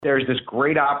there's this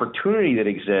great opportunity that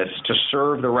exists to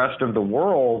serve the rest of the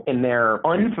world in their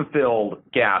unfulfilled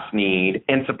gas need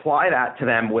and supply that to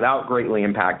them without greatly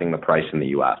impacting the price in the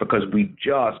U.S. because we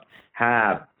just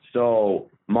have so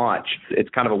much. It's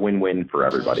kind of a win-win for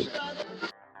everybody.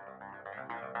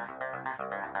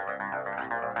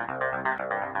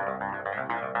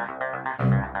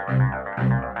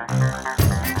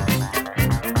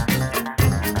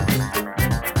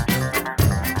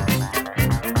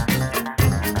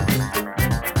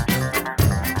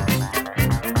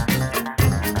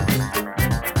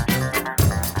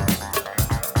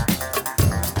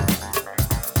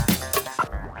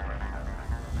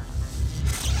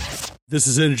 This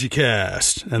is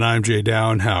EnergyCast, and I'm Jay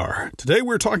Downhauer. Today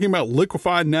we're talking about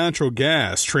liquefied natural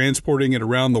gas, transporting it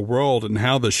around the world, and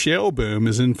how the shale boom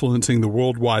is influencing the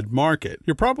worldwide market.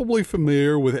 You're probably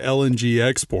familiar with LNG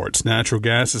exports. Natural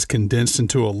gas is condensed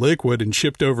into a liquid and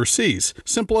shipped overseas.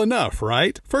 Simple enough,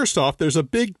 right? First off, there's a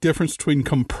big difference between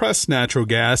compressed natural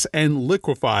gas and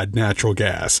liquefied natural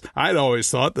gas. I'd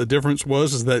always thought the difference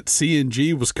was that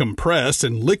CNG was compressed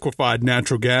and liquefied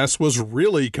natural gas was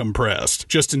really compressed,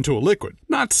 just into a liquid.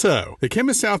 Not so. The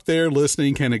chemists out there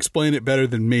listening can explain it better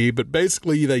than me, but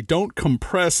basically they don't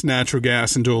compress natural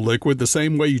gas into a liquid the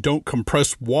same way you don't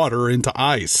compress water into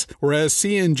ice. Whereas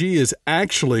CNG is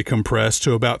actually compressed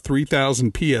to about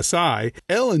 3,000 psi,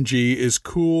 LNG is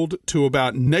cooled to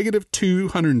about negative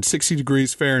 260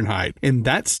 degrees Fahrenheit. In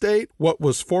that state, what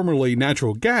was formerly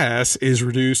natural gas is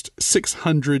reduced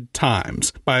 600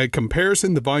 times. By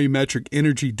comparison, the volumetric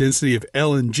energy density of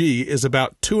LNG is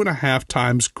about 2.5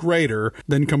 times greater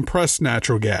than compressed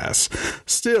natural gas.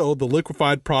 Still, the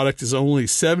liquefied product is only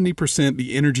 70%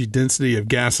 the energy density of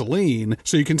gasoline,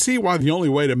 so you can see why the only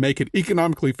way to make it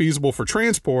economically feasible for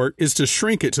transport is to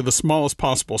shrink it to the smallest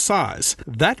possible size.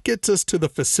 That gets us to the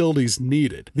facilities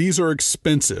needed. These are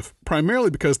expensive, primarily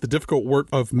because the difficult work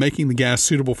of making the gas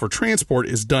suitable for transport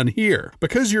is done here.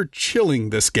 Because you're chilling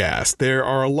this gas, there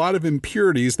are a lot of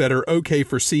impurities that are okay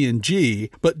for CNG,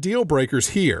 but deal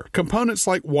breakers here. Components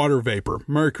like water vapor,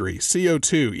 mercury,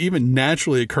 CO2, even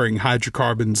naturally occurring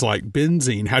hydrocarbons like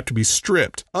benzene have to be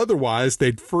stripped. Otherwise,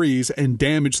 they'd freeze and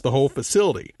damage the whole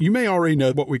facility. You may already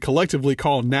know what we collectively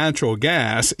call natural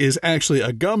gas is actually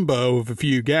a gumbo of a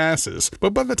few gases,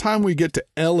 but by the time we get to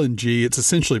LNG, it's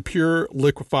essentially pure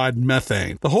liquefied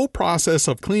methane. The whole process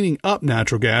of cleaning up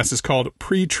natural gas is called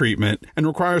pre-treatment and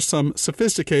requires some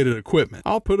sophisticated equipment.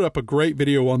 I'll put up a great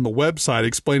video on the website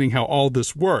explaining how all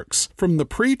this works. From the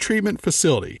pre-treatment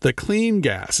facility, the clean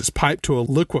gas is piped to a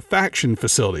liquefaction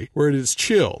facility where it is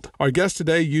chilled. Our guest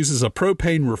today uses a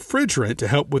propane refrigerant to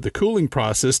help with the cooling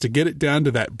process to get it down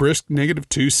to that brisk negative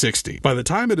 260. By the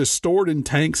time it is stored in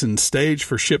tanks and staged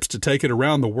for ships to take it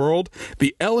around the world,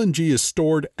 the LNG is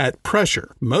stored at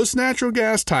pressure. Most natural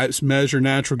gas types measure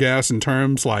natural gas in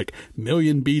terms like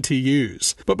million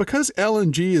BTUs. But because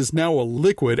LNG is now a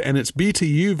liquid and its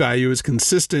BTU value is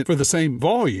consistent for the same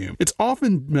volume, it's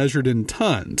often measured in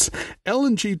tons.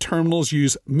 LNG terminals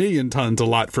use million tons a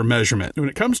lot for measurement. When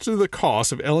it comes to the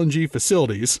cost of LNG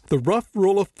facilities, the rough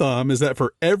rule of thumb is that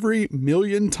for every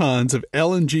million tons of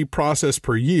LNG processed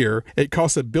per year, it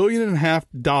costs $1.5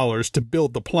 billion to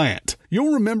build the plant.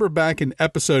 You'll remember back in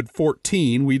episode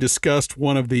 14, we discussed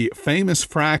one of the famous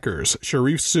frackers,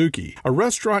 Sharif Souki, a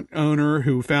restaurant owner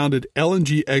who founded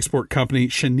LNG export company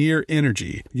Cheniere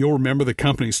Energy. You'll remember the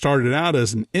company started out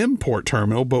as an import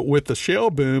terminal, but with the shale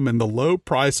boom and the low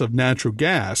price of natural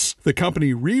gas, the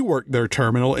company reworked their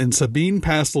terminal in Sabine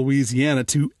Pass, Louisiana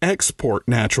to export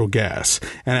natural gas.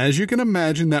 And as you can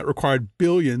imagine, that required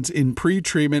billions in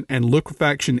pre-treatment and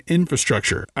liquefaction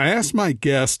infrastructure. I asked my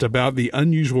guest about the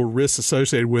unusual risks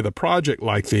associated with a project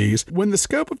like these. When the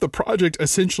scope of the project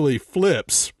essentially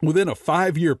flips within a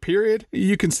 5-year period,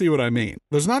 you can see what I mean.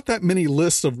 There's not that many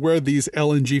lists of where these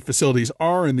LNG facilities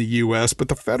are in the U.S., but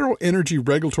the Federal Energy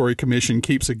Regulatory Commission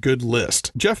keeps a good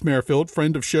list. Jeff Merrifield,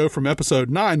 friend of show from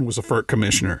episode 9, was a FERC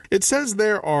commissioner. It says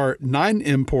there are 9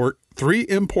 import, 3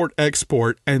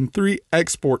 import-export, and 3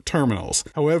 export terminals.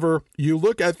 However, you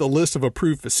look at the list of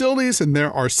approved facilities and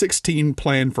there are 16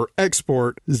 planned for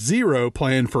export, 0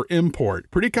 planned for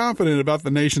import. Pretty confident about the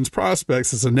nation's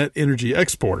prospects as a net energy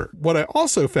exporter. What I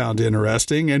also found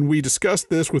interesting, and we discussed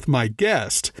this with my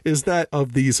guest, is that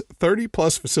of these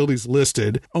 30-plus facilities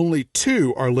listed, only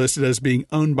 2 are listed as being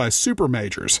owned by super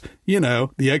majors. You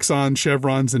know, the Exxon,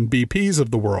 Chevrons, and BPs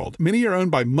of the world. Many are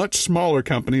owned by much smaller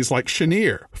companies like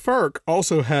Cheniere. First, Turk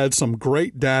also had some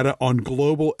great data on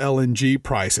global LNG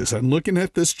prices. And looking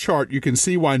at this chart, you can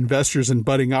see why investors and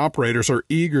budding operators are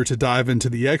eager to dive into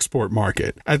the export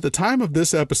market. At the time of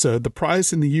this episode, the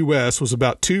price in the U.S. was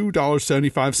about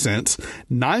 $2.75,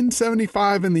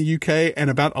 $9.75 in the U.K., and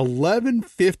about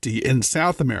 $11.50 in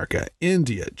South America,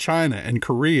 India, China, and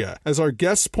Korea. As our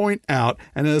guests point out,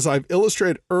 and as I've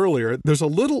illustrated earlier, there's a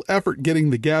little effort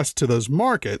getting the gas to those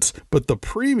markets, but the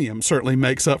premium certainly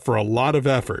makes up for a lot of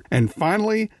effort. And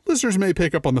finally, listeners may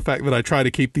pick up on the fact that I try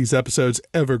to keep these episodes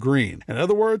evergreen. In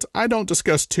other words, I don't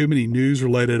discuss too many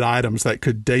news-related items that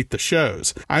could date the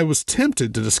shows. I was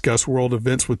tempted to discuss world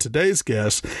events with today's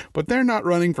guests, but they're not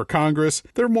running for Congress.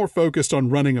 They're more focused on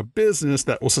running a business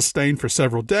that will sustain for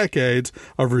several decades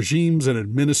of regimes and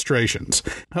administrations.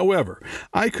 However,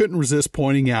 I couldn't resist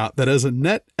pointing out that as a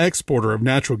net exporter of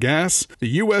natural gas, the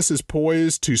U.S. is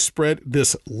poised to spread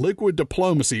this liquid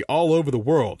diplomacy all over the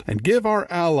world and give our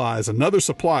allies another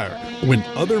supplier when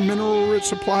other mineral-rich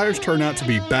suppliers turn out to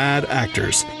be bad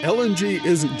actors. LNG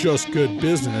isn't just good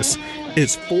business,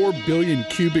 it's 4 billion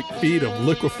cubic feet of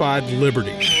liquefied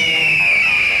liberty.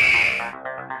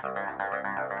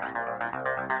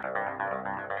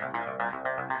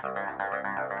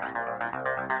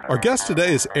 Our guest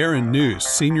today is Aaron Noose,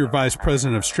 Senior Vice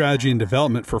President of Strategy and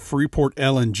Development for Freeport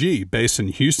LNG, based in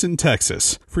Houston,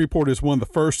 Texas. Freeport is one of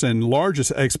the first and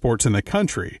largest exports in the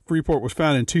country. Freeport was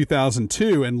founded in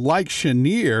 2002, and like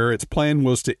Cheniere, its plan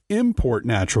was to import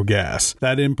natural gas.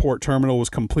 That import terminal was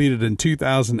completed in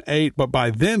 2008, but by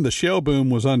then the shale boom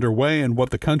was underway, and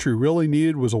what the country really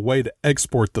needed was a way to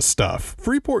export the stuff.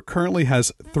 Freeport currently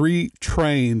has 3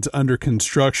 trains under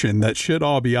construction that should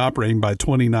all be operating by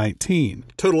 2019.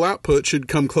 Total output should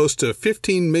come close to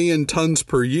 15 million tons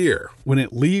per year. When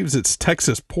it leaves its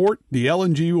Texas port, the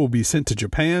LNG will be sent to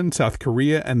Japan, South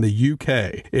Korea, and the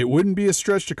UK. It wouldn't be a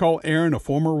stretch to call Aaron a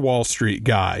former Wall Street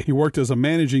guy. He worked as a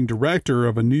managing director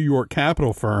of a New York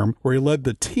capital firm where he led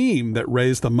the team that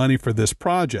raised the money for this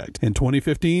project. In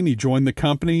 2015, he joined the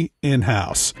company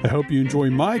in-house. I hope you enjoy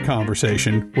my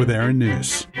conversation with Aaron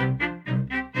Noose.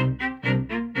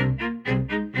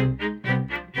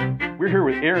 We're here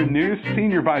with Aaron Noose,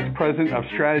 Senior Vice President of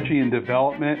Strategy and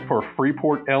Development for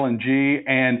Freeport LNG.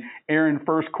 And Aaron,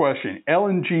 first question.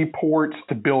 LNG ports,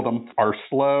 to build them, are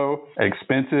slow,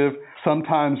 expensive,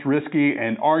 sometimes risky,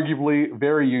 and arguably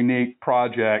very unique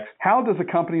projects. How does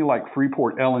a company like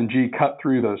Freeport LNG cut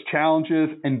through those challenges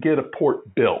and get a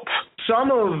port built?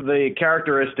 Some of the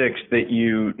characteristics that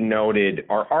you noted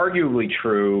are arguably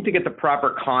true. To get the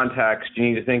proper context, you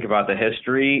need to think about the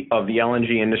history of the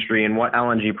LNG industry and what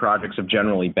LNG projects have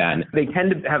generally been. They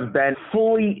tend to have been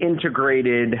fully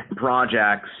integrated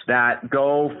projects that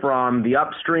go from the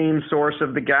upstream source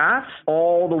of the gas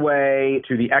all the way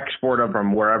to the export of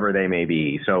them wherever they may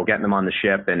be. So getting them on the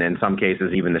ship, and in some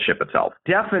cases, even the ship itself.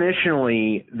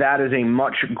 Definitionally, that is a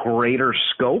much greater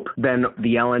scope than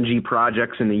the LNG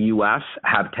projects in the U.S.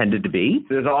 have tended to be.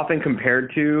 There's often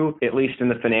compared to, at least in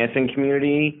the financing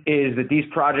community, is that these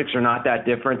projects are not that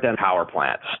different than power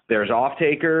plants. There's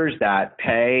off-takers that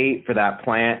pay for that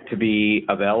plant to be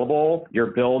available.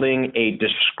 You're building a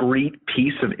discrete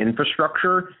piece of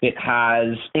infrastructure. It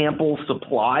has ample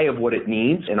supply of what it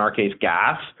needs, in our case,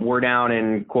 gas. We're down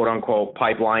in quote-unquote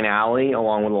pipeline alley,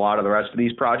 along with a lot of the rest of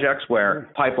these projects, where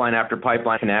pipeline after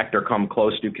pipeline connect or come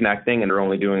close to connecting, and they're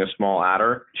only doing a small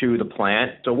adder to the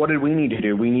plant. So what did we need to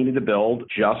do? We needed to build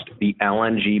just the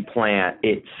LNG plant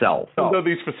itself. Although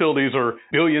these facilities are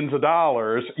billions of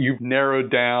dollars, you've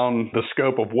narrowed down the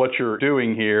scope of what you're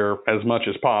doing here as much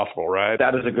as possible, right?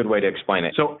 That is a good way to explain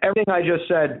it. So everything I just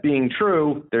said being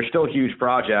true, they're still huge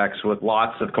projects with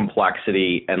lots of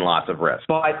complexity and lots of risk.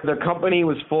 But the company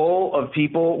was full of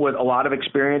people with a lot of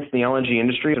experience in the LNG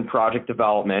industry and project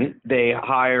development. They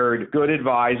hired good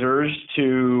advisors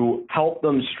to help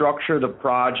them structure the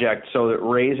project so that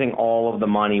raising all of the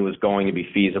money was going to be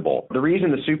feasible. The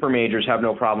reason the super majors have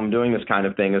no problem doing this kind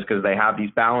of thing is because they have these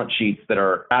balance sheets that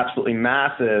are absolutely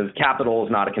massive. Capital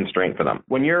is not a constraint for them.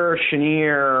 When you're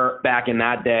Cheniere back in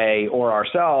that day, or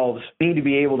ourselves, we need to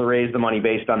be able to raise the money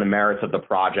based on the merits of the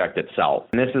project itself.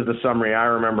 And this is the summary I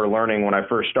remember learning when I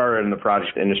first started in the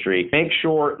project industry. Make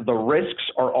sure the risks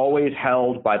are always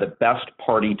held by the best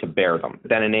party to bear them.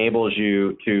 That enables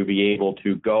you to be able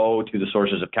to go to the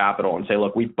sources of capital and say,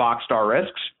 look, we've boxed our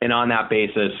risks, and on that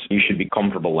basis, you should be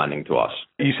comfortable lending to us.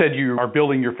 You said you are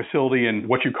building your facility in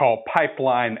what you call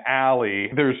Pipeline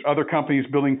Alley. There's other companies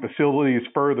building facilities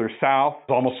further south,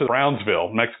 almost to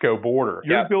Brownsville, Mexico border.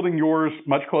 You're building yours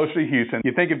much closer to Houston.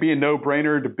 You think it'd be a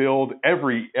no-brainer to build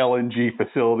every LNG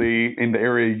facility in the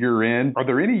area you're in. Are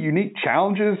there any unique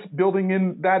challenges building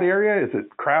in that area? Is it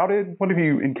crowded? What have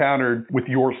you encountered with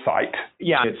your site?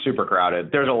 Yeah, it's super crowded.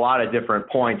 There's a lot of different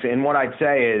points. And what I'd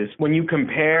say is when you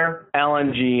compare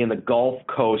LNG in the Gulf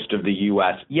Coast of the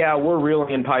U.S., we're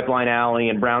really in Pipeline Alley,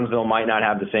 and Brownsville might not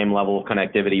have the same level of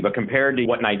connectivity, but compared to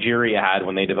what Nigeria had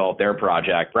when they developed their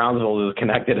project, Brownsville is as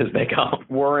connected as they come.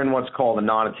 We're in what's called a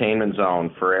non-attainment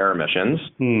zone for air emissions.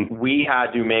 We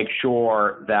had to make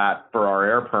sure that for our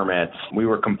air permits, we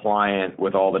were compliant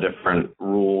with all the different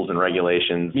rules and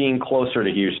regulations being closer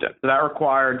to Houston. So that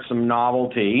required some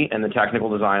novelty in the technical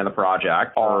design of the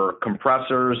project. Our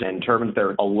compressors and turbines,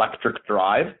 they're electric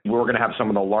drive. We're going to have some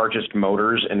of the largest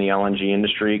motors in the LNG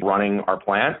industry running our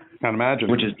plant. Can't imagine.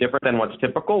 Which is different than what's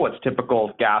typical. What's typical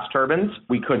is gas turbines.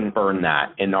 We couldn't burn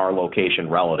that in our location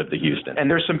relative to Houston. And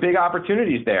there's some big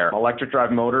opportunities there. Electric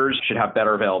drive motors should have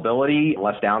better availability,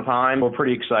 less downtime. We're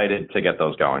pretty excited to get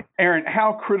those going. Aaron,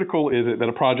 how critical is it that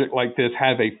a project like this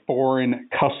have a foreign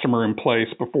customer in place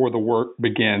before the work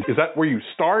begins? Is that where you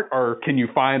start, or can you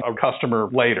find a customer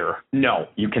later? No,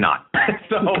 you cannot.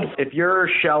 So if you're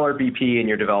Shell or BP and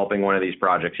you're developing one of these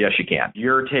projects, yes, you can.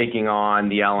 You're taking on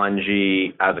the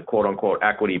LNG as a quote-unquote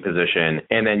equity position,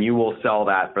 and then you will sell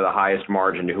that for the highest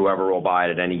margin to whoever will buy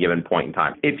it at any given point in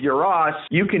time. If you're us,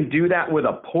 you can do that with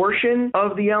a portion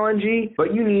of the LNG,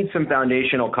 but you need some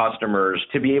foundational customers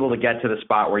to be able to get to the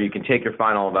spot where you can take your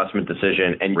final investment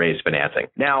decision and raise financing.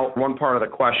 Now, one part of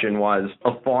the question was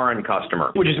a foreign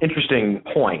customer, which is an interesting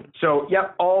point. So,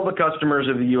 all the customers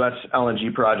of the U.S.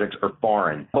 LNG projects are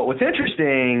foreign. But what's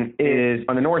interesting is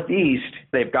on the Northeast,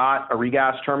 they've got a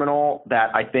regas terminal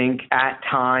that I think at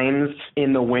times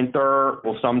in the winter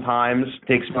will sometimes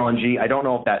take some LNG. I don't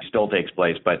know if that still takes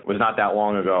place, but it was not that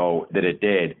long ago that it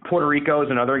did. Puerto Rico is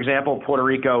another example. Puerto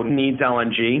Rico needs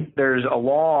LNG. There's a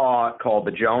law called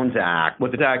the Jones Act.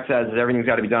 What the act says is everything's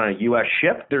got to be done on a U.S.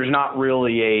 ship. There's not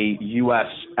really a U.S.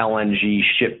 LNG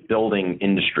shipbuilding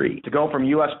industry. To go from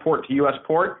U.S. port to U.S.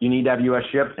 port, you need to have U.S.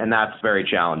 ships, and that's very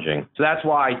challenging. So that's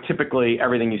why typically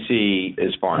everything you see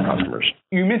is foreign customers.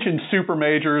 You mentioned super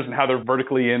majors and how they're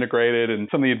vertically integrated and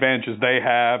some of the advantages they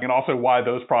have, and also why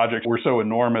those projects were so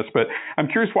enormous. But I'm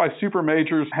curious why super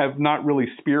majors have not really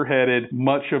spearheaded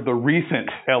much of the recent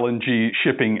LNG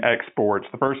shipping exports.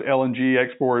 The first LNG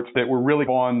exports that were really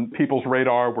on people's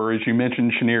radar were, as you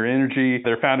mentioned, Cheniere Energy.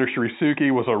 Their founder,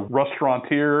 Srisuke, was a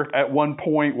restaurateur at one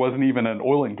point, wasn't even an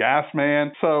oil and gas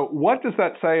man. So what does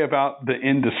that say about the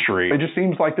industry? It just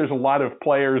seems like there's a lot of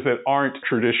players that aren't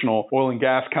traditional oil and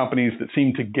gas companies that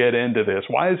seem to get into this.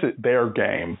 Why is it their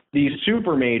game? These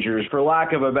super majors, for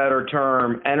lack of a better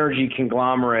term, energy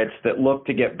conglomerates that look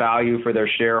to get value for their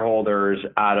shareholders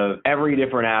out of every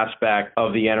different aspect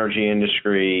of the energy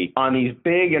industry. On these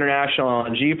big international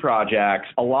LNG projects,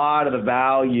 a lot of the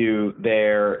value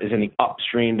there is in the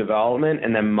upstream development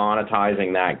and then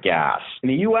monetizing that gas. In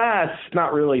the U.S., it's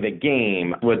not really the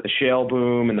game with the shale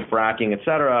boom and the fracking, et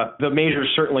cetera. The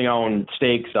majors certainly own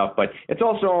stake stuff, but it's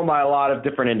also owned by a lot of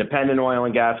different independent oil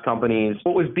and gas companies.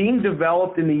 What was being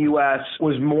developed in the U.S.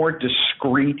 was more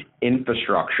discrete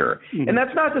infrastructure. And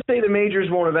that's not to say the majors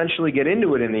won't eventually get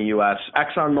into it in the U.S.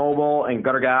 ExxonMobil and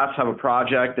Qatar Gas have a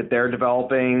project that they're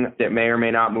developing that may or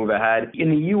may not move ahead.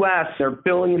 In the U.S., there are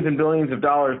billions and billions of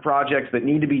dollars projects that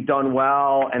need to be done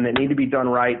well and that need to be done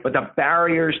right, but the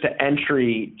barriers to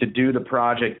entry to do the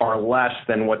project are less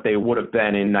than what they would have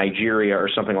been in Nigeria or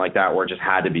something like that, where it just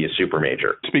had to be a super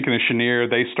major. Speaking of Cheniere,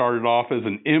 they started off as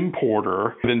an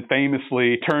importer, then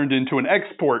famously turned into an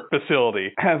export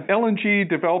facility. Have LNG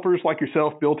developers like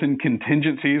yourself built in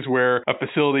contingencies where a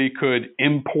facility could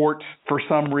import for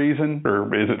some reason,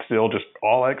 or is it still just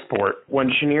all export?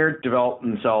 When Cheniere developed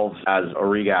themselves as a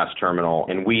regas terminal,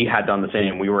 and we had done the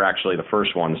same, we were actually the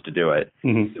first ones to do it.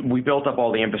 We built up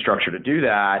all the infrastructure to do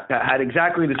that had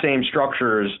exactly the same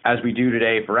structures as we do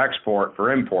today for export,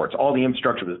 for imports. All the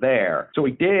infrastructure was there. So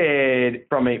what we did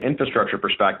from an infrastructure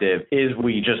perspective is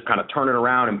we just kind of turned it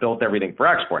around and built everything for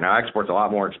export. Now, export's a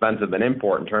lot more expensive than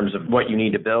import in terms of what you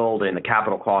need to build and the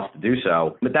capital cost to do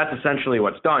so. But that's essentially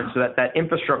what's done, so that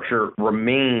infrastructure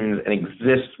remains and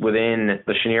exists within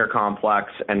the Cheniere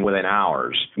complex and within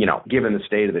ours. Given the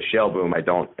state of the shale boom, I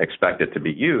don't expect it to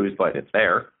be used, but it's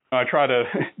there. I try to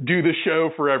do this show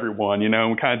for everyone,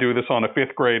 and we kind of do this on a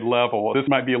fifth grade level. This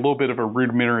might be a little bit of a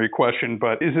rudimentary question,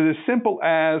 but is it as simple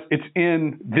as it's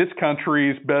in this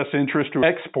country's best interest to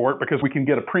export because we can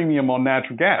get a premium on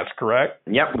natural gas, correct?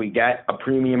 Yep, we get a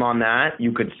premium on that,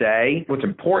 you could say. What's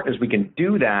important is we can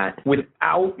do that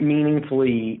without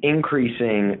meaningfully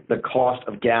increasing the cost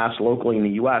of gas locally in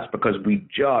the U.S. because we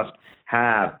just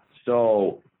have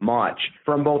so much.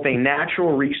 From both a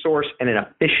natural resource and an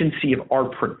efficiency of our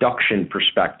production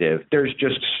perspective, there's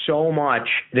just so much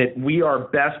that we are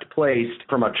best placed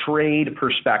from a trade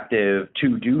perspective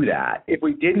to do that. If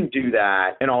we didn't do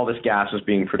that and all this gas was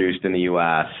being produced in the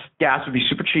U.S., gas would be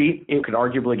super cheap. It could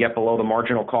arguably get below the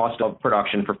marginal cost of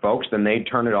production for folks. Then they'd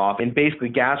turn it off. And basically,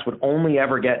 gas would only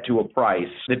ever get to a price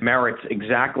that merits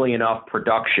exactly enough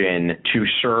production to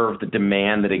serve the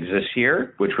demand that exists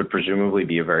here, which would presumably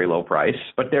be a very low price.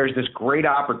 But there's this great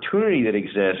opportunity that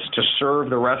exists to serve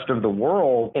the rest of the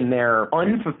world in their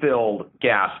unfulfilled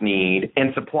gas need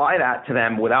and supply that to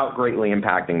them without greatly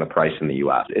impacting the price in the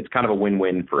U.S. It's kind of a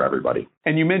win-win for everybody.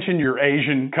 And you mentioned your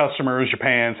Asian customers,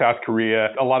 Japan, South Korea.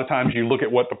 A lot of times you look at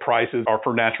what the prices are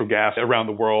for natural gas around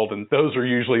the world, and those are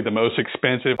usually the most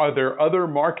expensive. Are there other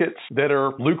markets that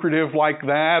are lucrative like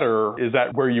that, or is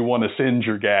that where you want to send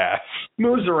your gas?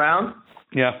 Moves around.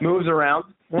 Yeah. Moves around.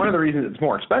 One of the reasons it's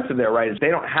more expensive there, right, is they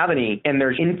don't have any, and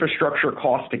there's infrastructure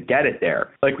cost to get it there.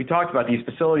 Like we talked about, these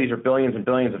facilities are billions and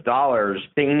billions of dollars.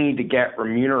 They need to get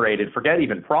remunerated. Forget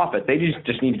even profit. They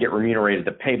just need to get remunerated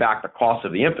to pay back the cost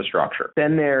of the infrastructure.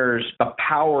 Then there's the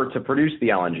power to produce the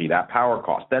LNG, that power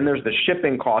cost. Then there's the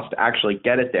shipping cost to actually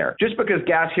get it there. Just because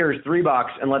gas here is $3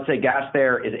 and let's say gas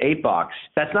there is $8,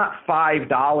 that's not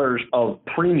 $5 of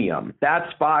premium. That's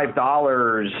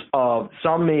 $5 of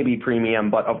some maybe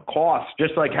premium, but of cost.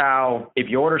 Just like how if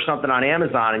you order something on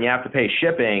Amazon and you have to pay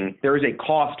shipping, there is a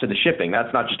cost to the shipping.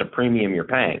 That's not just a premium you're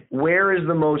paying. Where is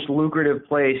the most lucrative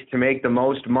place to make the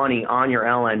most money on your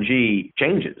LNG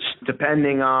changes,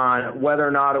 depending on whether or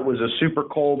not it was a super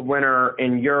cold winter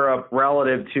in Europe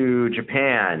relative to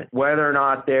Japan, whether or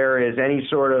not there is any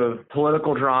sort of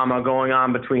political drama going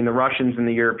on between the Russians and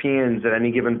the Europeans at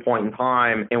any given point in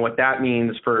time, and what that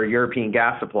means for European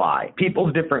gas supply.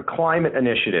 People's different climate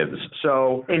initiatives.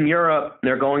 So in Europe,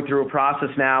 they're going through a process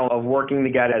now of working to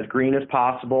get as green as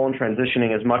possible and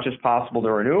transitioning as much as possible to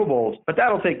renewables, but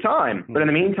that'll take time. But in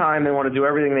the meantime, they want to do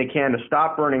everything they can to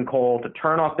stop burning coal, to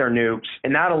turn off their nukes,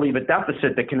 and that'll leave a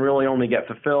deficit that can really only get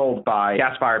fulfilled by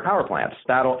gas-fired power plants.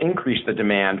 That'll increase the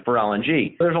demand for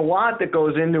LNG. There's a lot that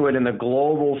goes into it in the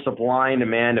global supply and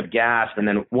demand of gas, and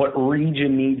then what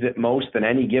region needs it most at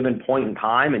any given point in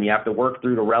time, and you have to work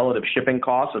through the relative shipping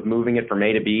costs of moving it from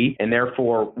A to B, and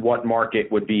therefore what market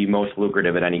would be most lucrative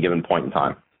at any given point in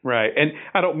time. Right. And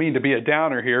I don't mean to be a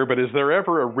downer here, but is there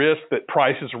ever a risk that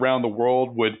prices around the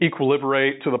world would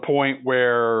equilibrate to the point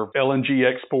where LNG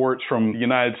exports from the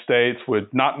United States would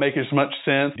not make as much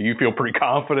sense? Do you feel pretty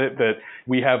confident that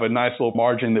we have a nice little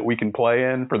margin that we can play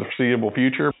in for the foreseeable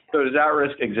future? So does that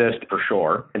risk exist? For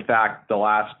sure. In fact, the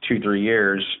last 2-3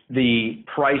 years, the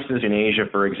prices in Asia,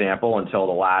 for example, until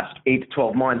the last 8 to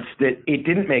 12 months, that it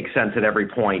didn't make sense at every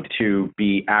point to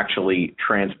be actually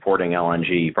transporting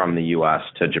LNG from the U.S.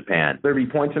 to Japan. There'll be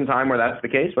points in time where that's the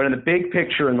case, but in the big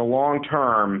picture, in the long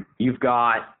term, you've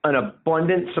got an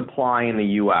abundant supply in the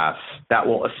U.S. that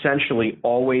will essentially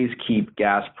always keep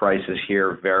gas prices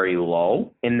here very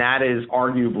low, and that is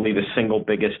arguably the single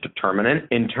biggest determinant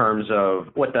in terms of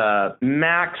what the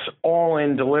max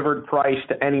all-in delivered price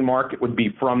to any market would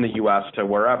be from the U.S. to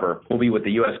wherever will be what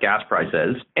the U.S. gas price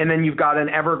is. And then you've got an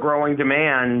ever-growing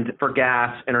demand for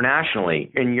gas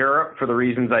internationally. In Europe, for the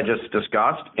reasons I just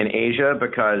discussed. In Asia,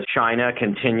 because China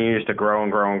continues to grow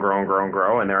and grow and grow and grow and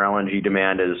grow, and their LNG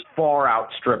demand is far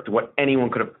outstripped what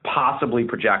anyone could have possibly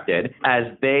projected, as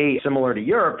they, similar to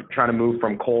Europe, try to move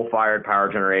from coal-fired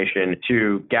power generation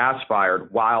to gas-fired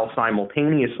while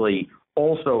simultaneously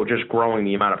also just growing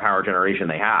the amount of power generation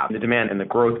they have. The demand and the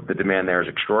growth of the demand there is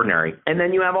extraordinary. And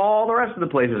then you have all the rest of the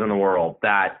places in the world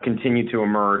that continue to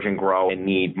emerge and grow and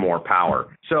need more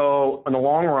power. So in the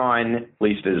long run, at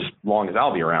least as long as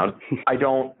I'll be around, I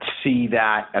don't see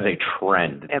that as a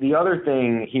trend. And the other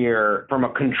thing here, from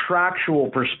a contractual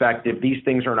perspective, these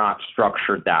things are not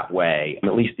structured that way,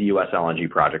 at least the U.S. LNG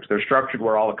projects. They're structured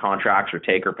where all the contracts are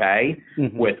take or pay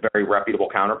with very reputable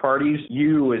counterparties.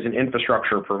 You, as an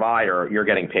infrastructure provider, where you're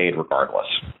getting paid regardless.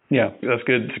 Yeah, that's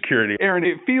good security. Aaron,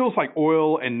 it feels like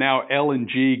oil and now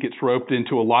LNG gets roped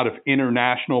into a lot of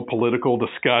international political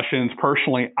discussions.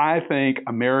 Personally, I think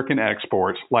American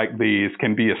exports like these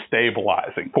can be a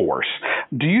stabilizing force.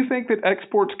 Do you think that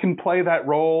exports can play that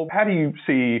role? How do you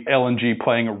see LNG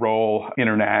playing a role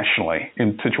internationally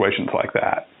in situations like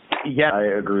that? Yeah,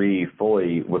 I agree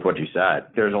fully with what you said.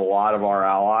 There's a lot of our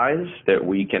allies that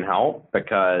we can help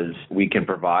because we can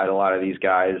provide a lot of these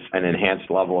guys an enhanced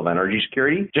level of energy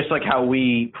security. Just like how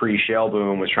we pre-shale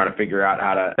boom was trying to figure out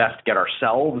how to best get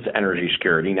ourselves energy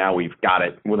security. Now we've got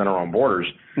it within our own borders.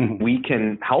 Mm-hmm. We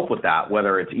can help with that,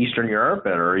 whether it's Eastern Europe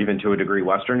or even to a degree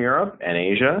Western Europe and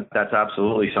Asia. That's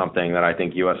absolutely something that I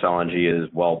think U.S. LNG is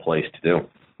well placed to do.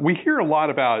 We hear a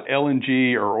lot about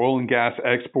LNG or oil and gas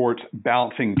exports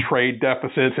balancing trade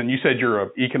deficits, and you said you're an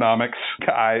economics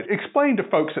guy. Explain to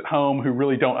folks at home who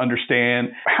really don't understand,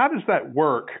 how does that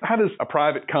work? How does a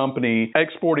private company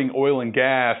exporting oil and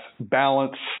gas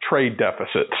balance trade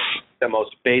deficits? The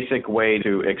most basic way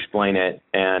to explain it,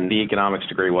 and the economics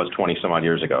degree was 20 some odd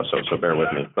years ago, so bear with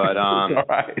me. But all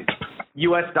right.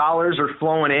 U.S. dollars are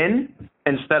flowing in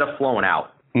instead of flowing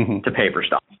out. Mm-hmm. To pay for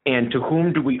stuff. And to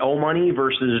whom do we owe money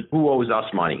versus who owes us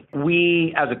money?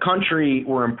 We, as a country,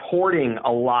 were importing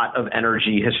a lot of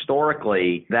energy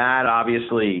historically. That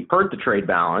obviously hurt the trade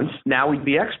balance. Now we'd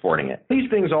be exporting it. These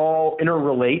things all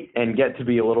interrelate and get to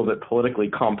be a little bit politically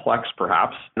complex,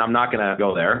 perhaps. And I'm not going to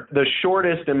go there. The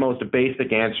shortest and most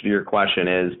basic answer to your question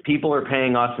is people are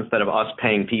paying us instead of us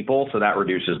paying people, so that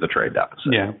reduces the trade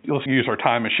deficit. Yeah. Let's use our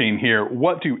time machine here.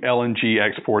 What do LNG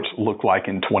exports look like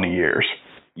in 20 years?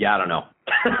 Yeah, I don't know.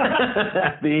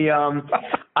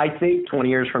 I think 20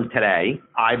 years from today,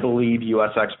 I believe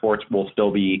U.S. exports will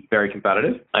still be very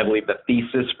competitive. I believe the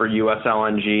thesis for U.S.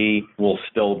 LNG will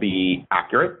still be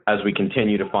accurate as we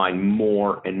continue to find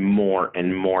more and more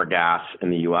and more gas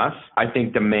in the U.S. I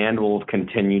think demand will have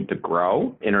continued to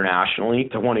grow internationally.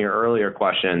 To one of your earlier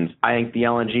questions, I think the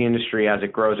LNG industry, as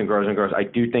it grows and grows and grows, I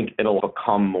do think it'll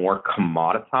become more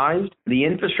commoditized. The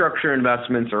infrastructure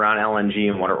investments around LNG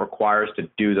and what it requires to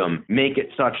do them make it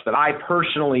such that I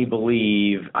personally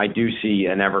believe I do see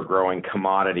an ever-growing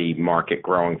commodity market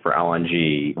growing for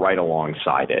LNG right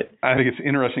alongside it. I think it's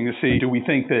interesting to see, do we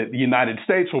think that the United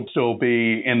States will still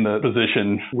be in the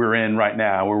position we're in right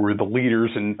now, where we're the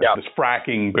leaders in this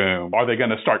fracking boom? Are they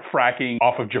going to start fracking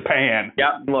off of Japan?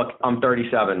 Yeah, look, I'm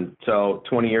 37, so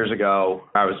 20 years ago,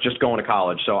 I was just going to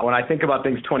college. So when I think about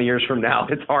things 20 years from now,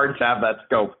 it's hard to have that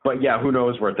scope. But yeah, who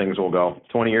knows where things will go?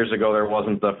 20 years ago, there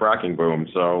wasn't the fracking boom,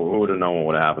 so who would have known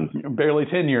what would happen? Barely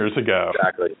 10 years ago.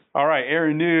 Exactly. All right,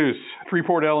 Aaron News,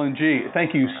 Freeport LNG,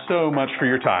 thank you so much for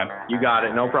your time. You got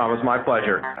it. No problem. It's my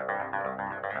pleasure.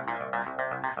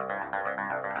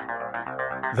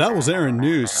 That was Aaron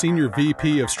News, Senior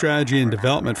VP of Strategy and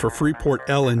Development for Freeport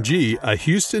LNG, a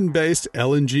Houston-based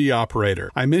LNG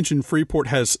operator. I mentioned Freeport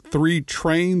has 3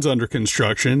 trains under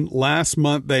construction. Last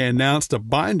month, they announced a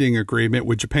binding agreement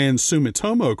with Japan's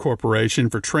Sumitomo Corporation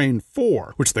for Train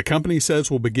 4, which the company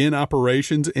says will begin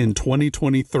operations in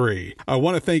 2023. I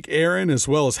want to thank Aaron as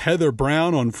well as Heather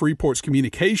Brown on Freeport's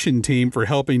communication team for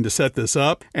helping to set this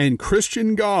up, and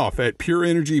Christian Goff at Pure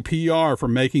Energy PR for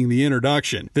making the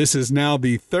introduction. This is now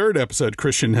the 3rd episode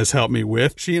Christian has helped me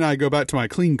with. She and I go back to my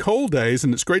clean coal days,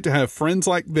 and it's great to have friends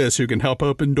like this who can help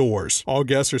open doors. All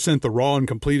guests are sent the raw and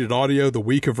completed audio the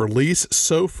week of release.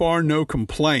 So far, no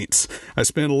complaints. I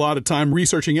spent a lot of time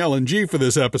researching LNG for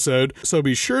this episode, so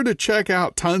be sure to check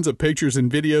out tons of pictures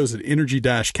and videos at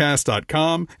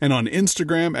energy-cast.com and on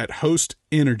Instagram at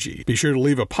hostenergy. Be sure to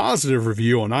leave a positive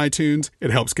review on iTunes.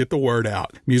 It helps get the word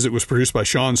out. Music was produced by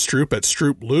Sean Stroop at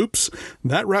Stroop Loops.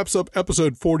 That wraps up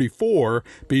episode 44.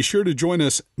 Be sure to join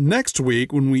us next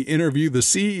week when we interview the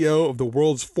CEO of the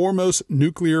world's foremost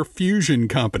nuclear fusion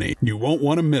company. You won't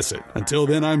want to miss it. Until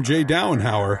then, I'm Jay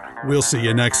Dowenhauer. We'll see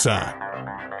you next time.